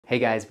Hey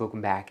guys,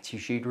 welcome back to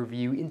Shade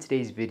Review. In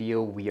today's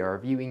video, we are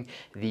reviewing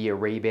the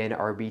Ray-Ban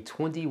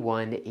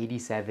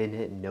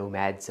RB2187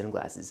 Nomad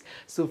sunglasses.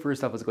 So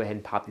first off, let's go ahead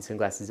and pop these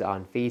sunglasses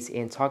on face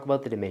and talk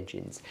about the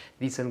dimensions.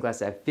 These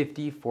sunglasses have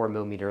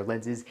 54mm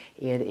lenses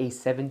and a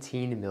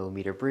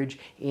 17mm bridge,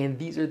 and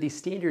these are the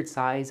standard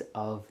size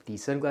of the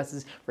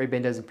sunglasses.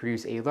 Ray-Ban doesn't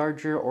produce a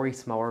larger or a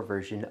smaller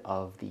version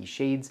of the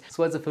shades.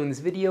 So as of filming this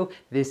video,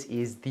 this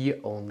is the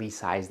only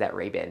size that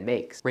Ray-Ban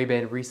makes.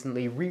 Ray-Ban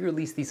recently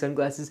re-released these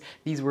sunglasses.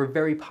 These were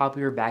very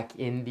popular back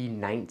in the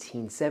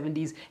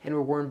 1970s and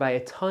were worn by a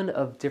ton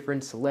of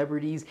different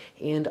celebrities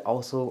and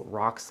also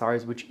rock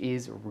stars, which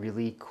is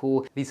really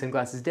cool. These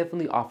sunglasses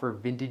definitely offer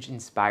vintage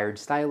inspired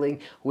styling,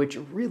 which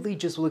really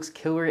just looks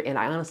killer, and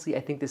I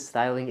think this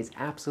styling is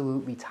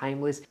absolutely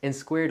timeless, and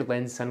squared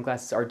lens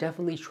sunglasses are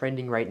definitely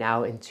trending right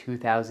now in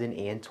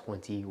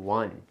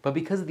 2021. But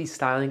because of the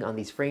styling on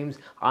these frames,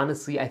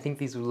 honestly, I think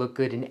these would look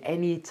good in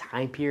any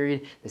time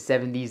period, the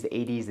 70s, the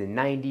 80s, the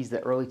 90s,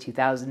 the early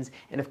 2000s,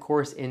 and of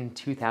course in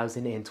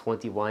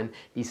 2021,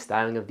 the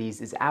styling of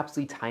these is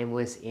absolutely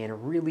timeless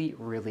and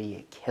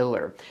really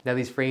killer. Now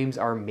these frames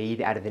are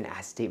made out of an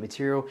acetate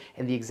material,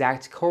 and the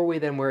exact colorway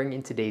that I'm wearing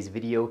in today's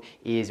video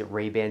is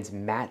Ray-Ban's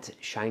matte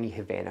shiny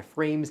Havana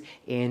frames,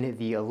 and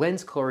the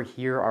lens color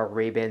here are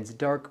Ray-Ban's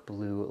dark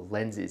blue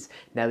lenses.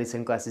 Now these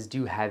sunglasses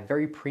do have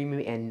very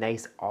premium and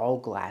nice all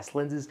glass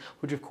lenses,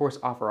 which of course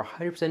offer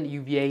 100%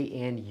 UVA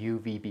and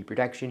UVB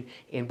protection,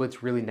 and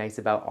what's really nice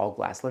about all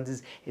glass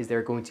lenses is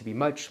they're going to be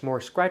much more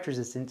scratch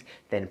resistant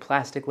than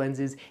plastic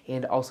lenses,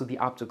 and also the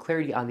optical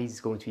clarity on these is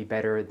going to be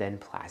better than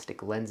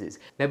plastic lenses.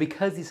 Now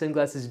because these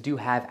sunglasses do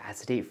have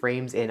acetate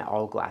frames and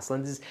all glass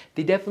lenses,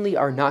 they definitely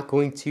are not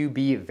going to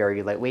be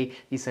very lightweight.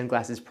 These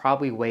sunglasses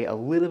probably weigh a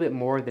little bit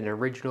more than an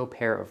original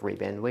pair of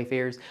Ray-Ban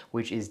Wayfarers,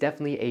 which is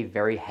definitely a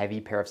very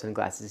heavy pair of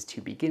sunglasses to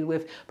begin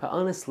with, but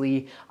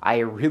honestly, I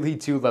really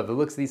do love the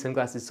looks of these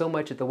sunglasses so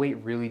much that the weight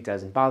really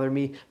doesn't bother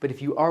me. But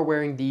if you are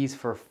wearing these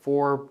for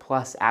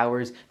 4+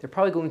 hours, they're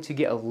probably going to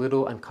get a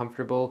little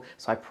uncomfortable,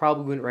 so I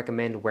probably wouldn't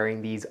recommend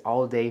wearing these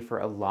all day for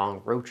a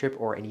long road trip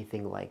or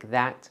anything like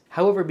that.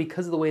 However,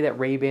 because of the way that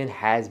Ray-Ban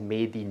has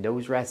made the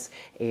nose rests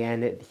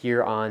and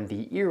here on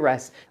the ear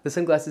rests, the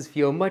sunglasses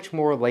feel much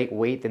more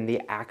lightweight than they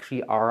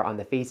actually are on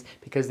the face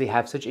because they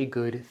have such a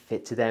good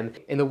fit to them,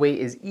 and the weight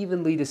is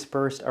evenly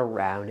dispersed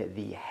around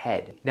the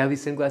head. Now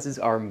these sunglasses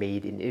are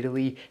made in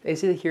Italy. They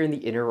say here in the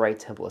inner right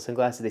temple of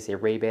sunglasses, they say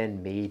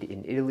Ray-Ban made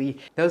in Italy.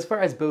 Now as far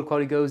as build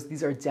quality goes,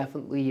 these are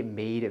definitely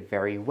made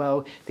very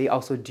well. They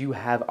also do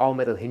have all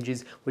metal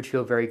hinges, which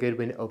feel very good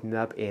when opening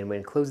up and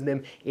when closing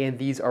them, and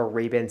these are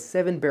Ray-Ban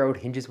 7-barreled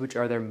hinges, which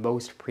are their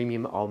most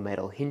premium all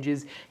metal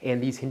hinges,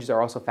 and these hinges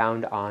are also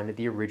found on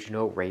the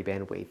original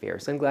Ray-Ban Wayfarer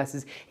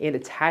sunglasses, and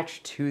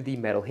attached to the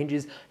metal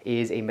hinges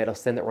is a metal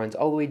stem that runs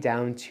all the way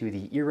down to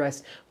the ear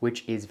rest,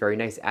 which is very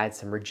nice, adds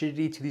some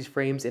rigidity to these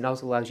frames, and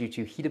also allows you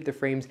to heat up the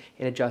frames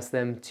and adjust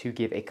them to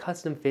give a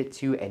custom fit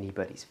to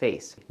anybody's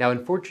face. Now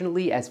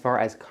unfortunately, as far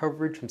as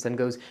coverage from sun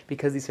goes,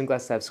 because these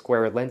sunglasses have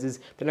square lenses,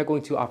 they're not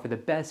going to offer the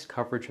best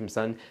coverage from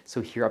sun.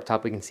 So here up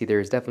top we can see there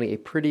is definitely a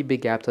pretty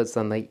big gap to let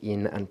sunlight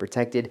in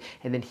unprotected,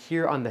 and then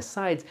here on the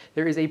sides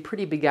there is a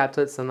pretty big gap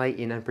to let sunlight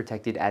in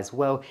unprotected as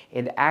well.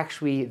 And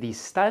actually the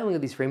styling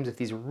of these frames with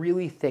these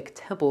really thick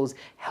temples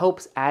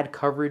helps add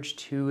coverage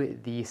to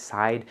the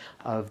side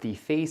of the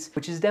face,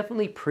 which is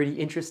definitely pretty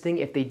interesting.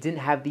 If they didn't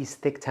have these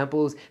thick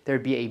temples,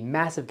 there'd be a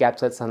massive gap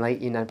to let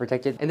sunlight in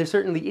unprotected, and there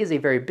certainly is a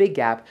very big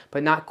gap,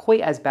 but not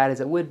quite as bad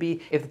as it would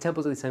be if the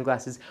temples of these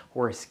sunglasses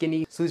were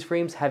skinny. So these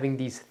frames having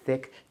these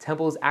thick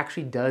temples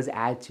actually does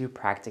add to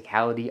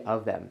practicality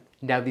of them.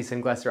 Now these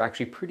sunglasses are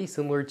actually pretty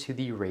similar to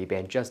the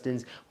Ray-Ban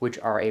Justins, which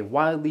are a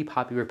wildly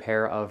popular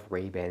pair of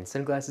Ray-Ban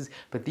sunglasses,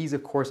 but these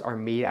of course are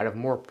made out of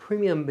more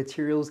premium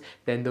materials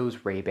than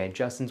those Ray-Ban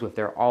Justins with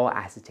their all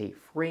acetate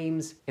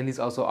frames, and these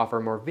also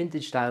offer more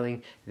vintage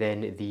styling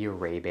than the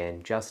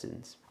Ray-Ban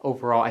Justins.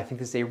 Overall, I think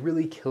this is a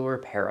really killer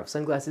pair of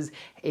sunglasses,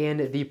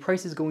 and the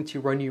price is going to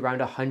run you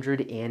around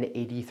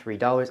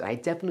 $183. I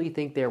definitely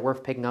think they're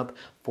worth picking up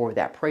for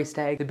that price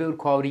tag. The build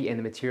quality and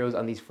the materials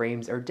on these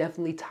frames are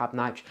definitely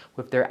top-notch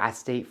with their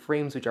acetate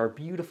frames, which are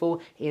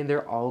beautiful, and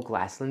they're all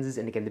glass lenses,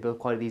 and again the build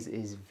quality of these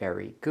is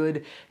very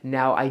good.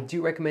 Now I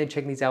do recommend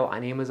checking these out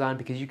on Amazon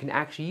because you can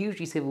actually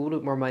usually save a little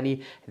bit more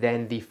money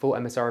than the full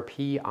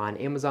MSRP on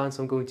Amazon,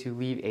 so I'm going to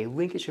leave a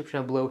link in the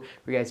description down below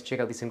for you guys to check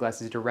out these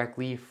sunglasses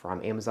directly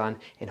from Amazon,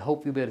 and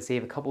hopefully you'll be able to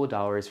save a couple of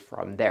dollars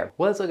from there.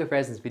 Well, that's all I got for you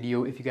guys in this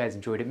video. If you guys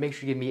enjoyed it, make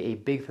sure to give me a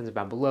big thumbs up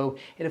down below,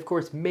 and of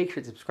course make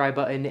sure to subscribe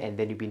button, and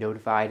then you'll be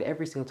notified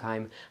every single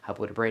time I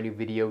upload a brand new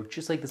video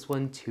just like this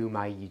one to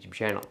my YouTube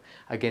channel.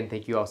 Again,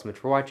 thank you all so much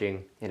for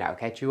watching, and I'll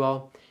catch you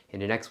all in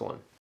the next one.